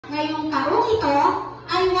Ngayong taong ito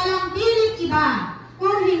ay walang pilit iba,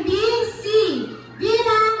 kung hindi si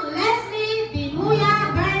Ginang Leslie Binuya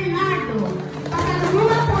Bernardo.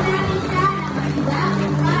 Pasalubungan po natin siya ng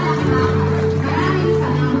magandang palakpakan. Maraming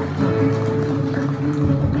salamat.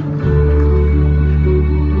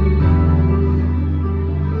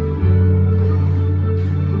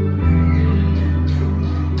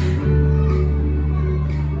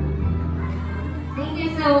 Thank you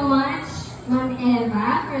so much, Ma'am Eva,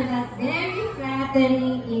 for that very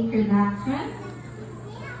flattering introduction.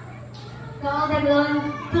 To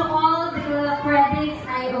all the credits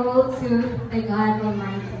I owe to the God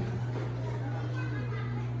Almighty.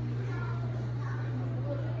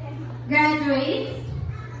 Graduates,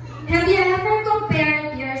 have you ever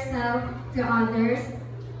compared yourself to others?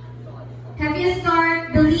 Have you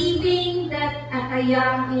started believing that at a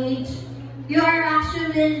young age, you are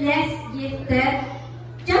actually less gifted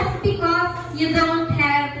just because you don't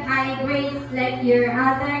have high grades like your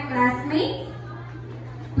other classmates?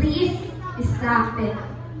 Please stop it.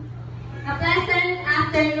 A pleasant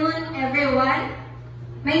afternoon, everyone.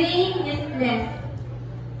 My name is Les.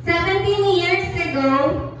 17 years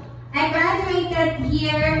ago, I graduated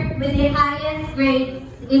here with the highest grades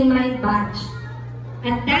in my batch.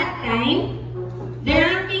 At that time, the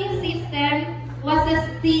ranking system was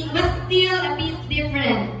still a bit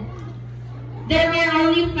different. There were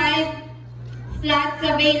only 5 slots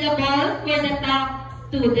available for the top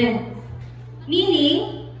students.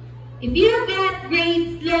 Meaning, if you got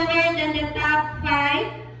grades lower than the top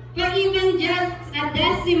 5, or even just a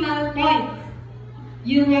decimal point,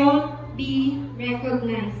 you won't be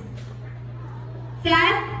recognized.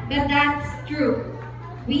 Sad, but that's true.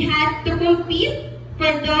 We had to compete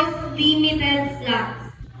for those limited slots.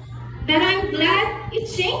 But I'm glad it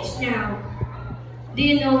changed now. Do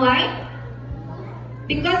you know why?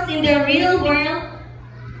 Because in the real world,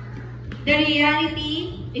 the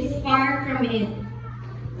reality is far from it.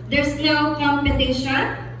 There's no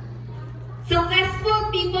competition.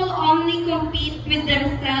 Successful people only compete with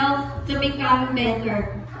themselves to become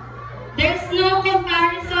better. There's no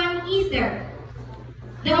comparison either.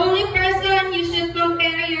 The only person you should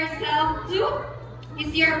compare yourself to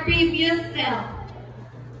is your previous self,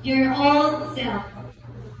 your old self.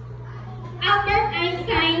 Albert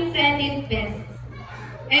Einstein said it best.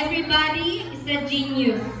 Everybody is a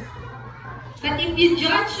genius. But if you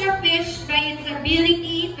judge a fish by its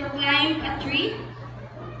ability to climb a tree,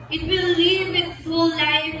 it will live its whole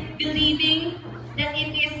life believing that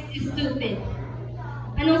it is stupid.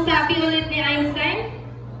 Anong sabi ulit ni Einstein?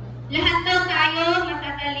 Lahat daw tayo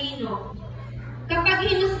matatalino. Kapag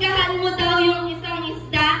hinusgahan mo daw yung isang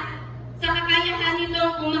isda sa kakayahan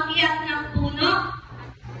nitong umakyat ng puno,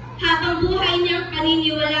 habang buhay niyang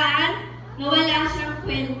paniniwalaan na wala siyang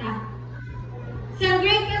kwenta. Some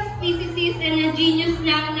greatest physicist and a genius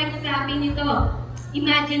lang nagsabi nito.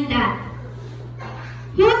 Imagine that.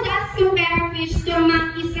 Who does compare fish to a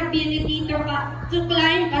monkey's ability to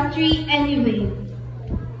climb a tree anyway?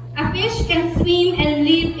 A fish can swim and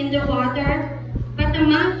live in the water, but a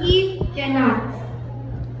monkey cannot.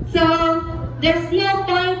 So, there's no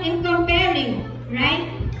point in comparing, right?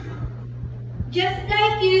 Just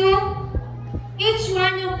like you, each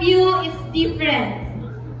one of you is different.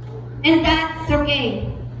 And that's okay.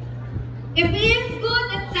 If he is good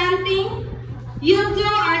at something, you two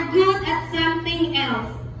are good at something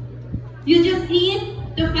else. You just need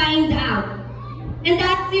to find out. And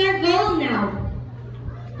that's your goal now.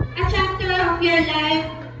 A chapter of your life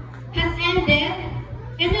has ended,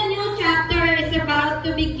 and a new chapter is about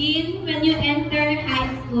to begin when you enter high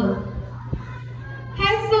school.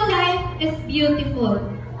 High school life is beautiful.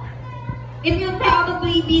 It will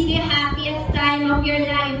probably be the happiest time of your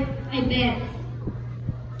life, I bet.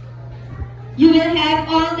 You will have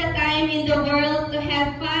all the time in the world to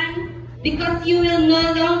have fun because you will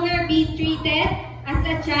no longer be treated as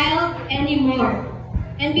a child anymore.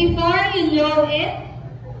 And before you know it,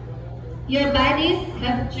 your bodies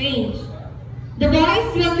have changed. The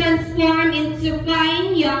boys will transform into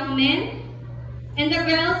fine young men, and the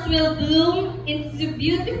girls will bloom into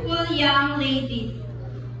beautiful young ladies.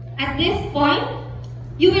 At this point,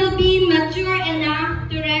 you will be mature enough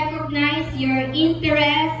to recognize your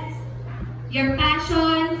interests, your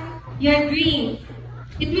passions, your dreams.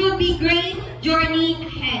 It will be a great journey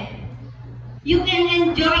ahead. You can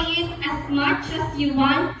enjoy it as much as you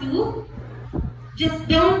want to. Just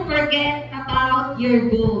don't forget about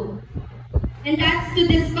your goal. And that's to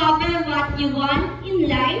discover what you want in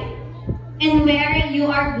life and where you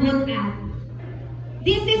are good at.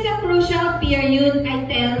 This is a crucial period, I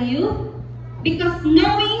tell you, because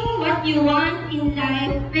knowing what you want in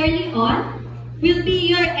life early on will be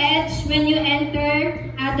your edge when you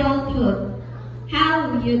enter adulthood?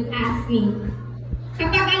 How, you'd ask me?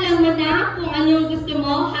 Kapag alam mo na kung anong gusto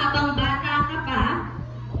mo habang bata ka pa,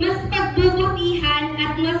 mas pagbubutihan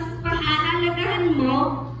at mas pahahalagahan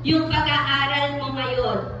mo yung pag-aaral mo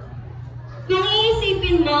ngayon. Kung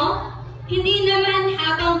iisipin mo, hindi naman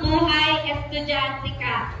habang buhay estudyante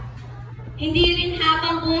ka. Hindi rin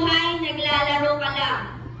habang buhay naglalaro ka lang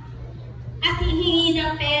at hihingi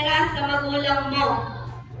ng pera sa magulang mo.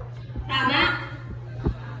 Tama?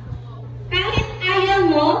 Kahit ayaw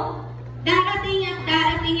mo, darating at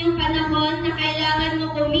darating yung panahon na kailangan mo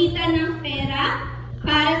kumita ng pera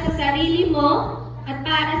para sa sarili mo at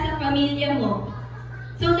para sa pamilya mo.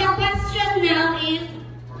 So the question now is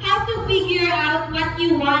how to figure out what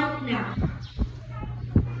you want now.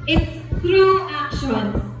 It's through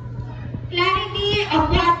actions. Clarity of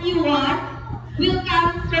what you want will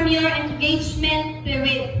come from your engagement to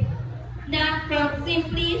it, not from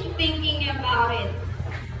simply thinking about it.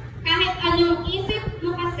 Kahit anong isip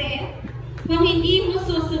mo kasi, kung hindi mo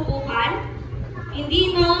susubukan,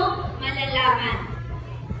 hindi mo malalaman.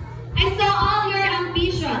 I saw all your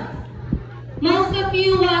ambitions. Most of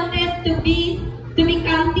you wanted to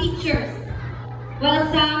become teachers, while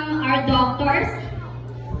some are doctors,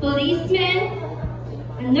 policemen,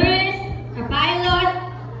 a nurse, a pilot,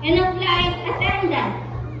 and a flight attendant.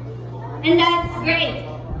 And that's great.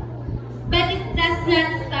 But it does not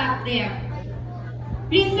stop there.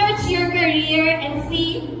 Research your career and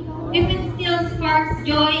see if it still sparks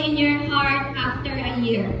joy in your heart after a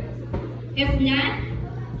year. If not,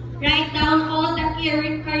 write down all the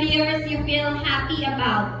careers you feel happy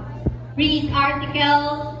about. Read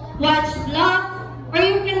articles, watch blogs, or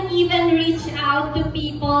you can even reach out to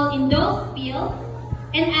people in those fields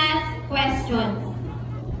and ask questions.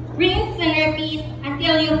 Rinse and repeat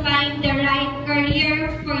until you find the right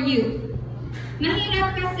career for you.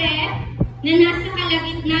 Mahirap kasi na nasa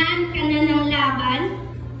kalagitnaan ka na ng laban,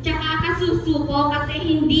 tsaka ka susuko kasi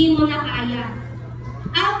hindi mo na kaya.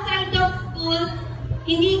 Outside of school,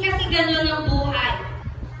 hindi kasi ganun ang buhay.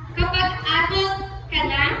 Kapag adult ka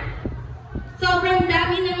na, sobrang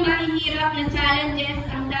dami ng mahihirap na challenges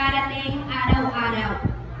ang darating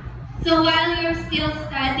araw-araw. So while you're still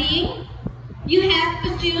studying, you have to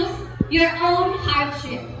choose your own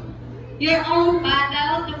hardship, your own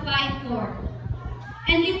battle to fight for.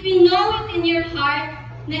 And if you know it in your heart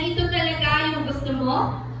na ito talaga yung gusto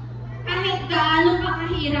mo, kahit gaano pa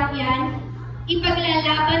kahirap yan,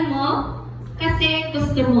 ipaglalaban mo kasi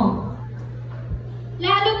gusto mo.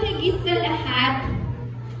 Lalo higit sa lahat,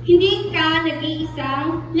 hindi ka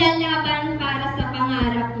nag-iisang lalaban para sa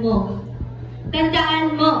pangarap mo.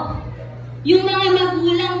 Tandaan mo, yung mga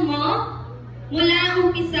magulang mo, mula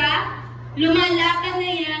umpisa, lumalaban na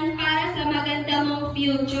yan para sa maganda mong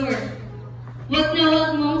future. Huwag na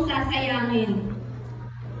huwag mong sasayangin.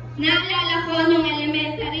 Naalala ko nung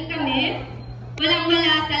elementary kami,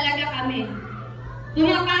 walang-wala talaga kami.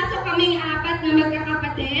 Pumapasok kaming 4 na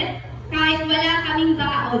magkakapatid kahit wala kaming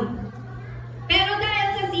baon. Pero dahil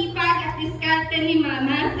sa sipag at diskarte ni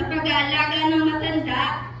Mama sa pag-aalaga ng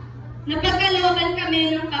matanda, napagkalooban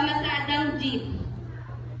kami ng pamasadang jeep.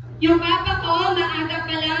 Yung papa ko, maaga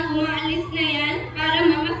pa lang umaalis na yan para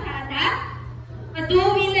mamasada, at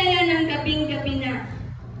uwi na yan ng gabing-gabi na.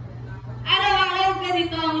 Araw-araw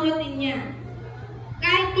ganito ang routine niya.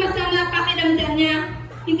 Kahit masama pakiramdam niya,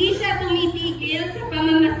 hindi siya tumitigil sa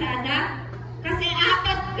pamamasada kasi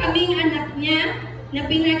 4 kaming anak niya na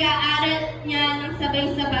pinag-aaral niya ng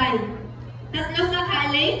sabay-sabay. 3 sa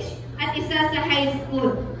college at 1 sa high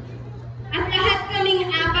school. At lahat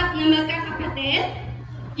kaming 4 na magkakapatid,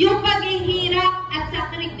 yung paghihirap at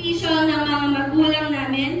sakripisyo ng mga magulang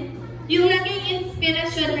namin, yung naging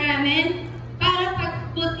inspirasyon namin para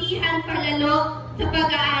pagbutihan palalo sa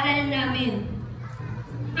pag-aaral namin.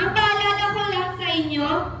 Ang paalala ko lang sa inyo,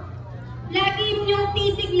 lagi niyong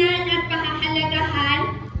titignan at pahahalagahan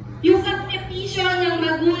yung sakripisyo ng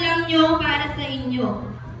magulang niyo para sa inyo.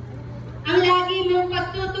 Ang lagi mong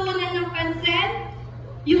pagtutunan ng pansin,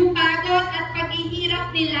 yung pagod at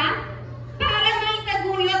paghihirap nila para may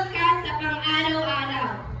taguyod ka sa pang-araw-araw.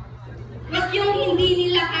 Huwag yung hindi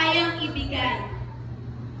nila kayang ibigay.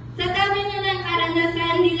 Sa dami na ng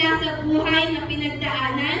karanasan nila sa buhay na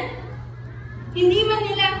pinagdaanan, hindi man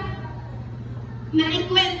nila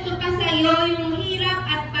maikwento pa sa iyo yung hirap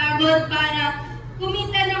at pagod para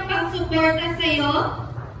kumita ng pang-suporta sa iyo.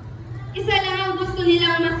 Isa lang ang gusto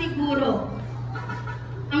nilang masiguro.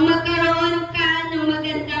 Ang magkaroon ka ng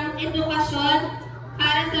magandang edukasyon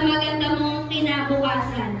para sa maganda mong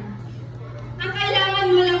kinabukasan. Ang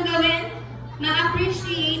kailangan mo lang gawin,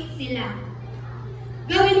 ma-appreciate sila.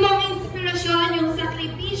 Gawin mong inspirasyon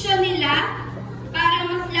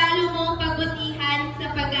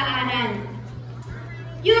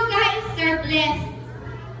blessed.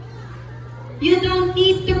 You don't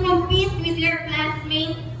need to compete with your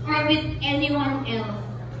classmates or with anyone else.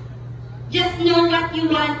 Just know what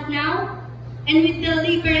you want now, and with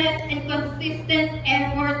deliberate and consistent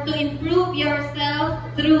effort to improve yourself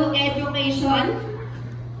through education,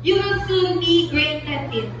 you will soon be great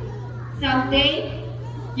at it. Someday,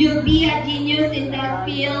 you'll be a genius in that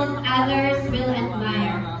field others will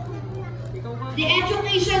admire. The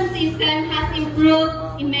education system has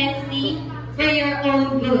improved immensely for your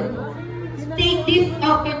own good. Take this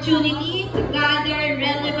opportunity to gather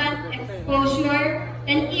relevant exposure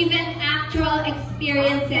and even actual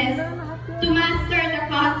experiences to master the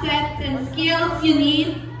concepts and skills you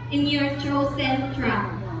need in your chosen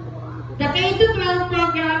track. The K-12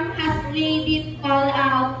 program has laid it all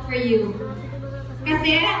out for you.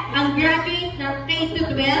 Kasi ang graduate ng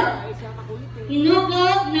K-12,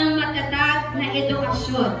 hinubog ng matatag na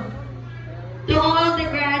edukasyon. To all the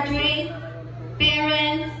graduates,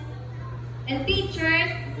 parents, and teachers,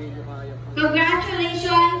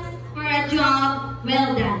 congratulations for a job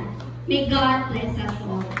well done. May God bless us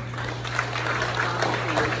all.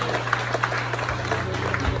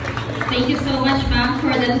 Thank you so much, ma'am,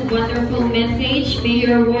 for that wonderful message. May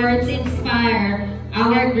your words inspire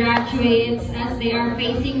our graduates as they are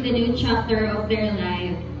facing the new chapter of their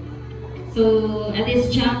life. So, at this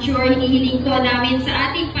juncture, hinihiling ko namin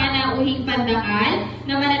sa ating panauhing pandangal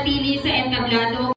na manatili sa entablado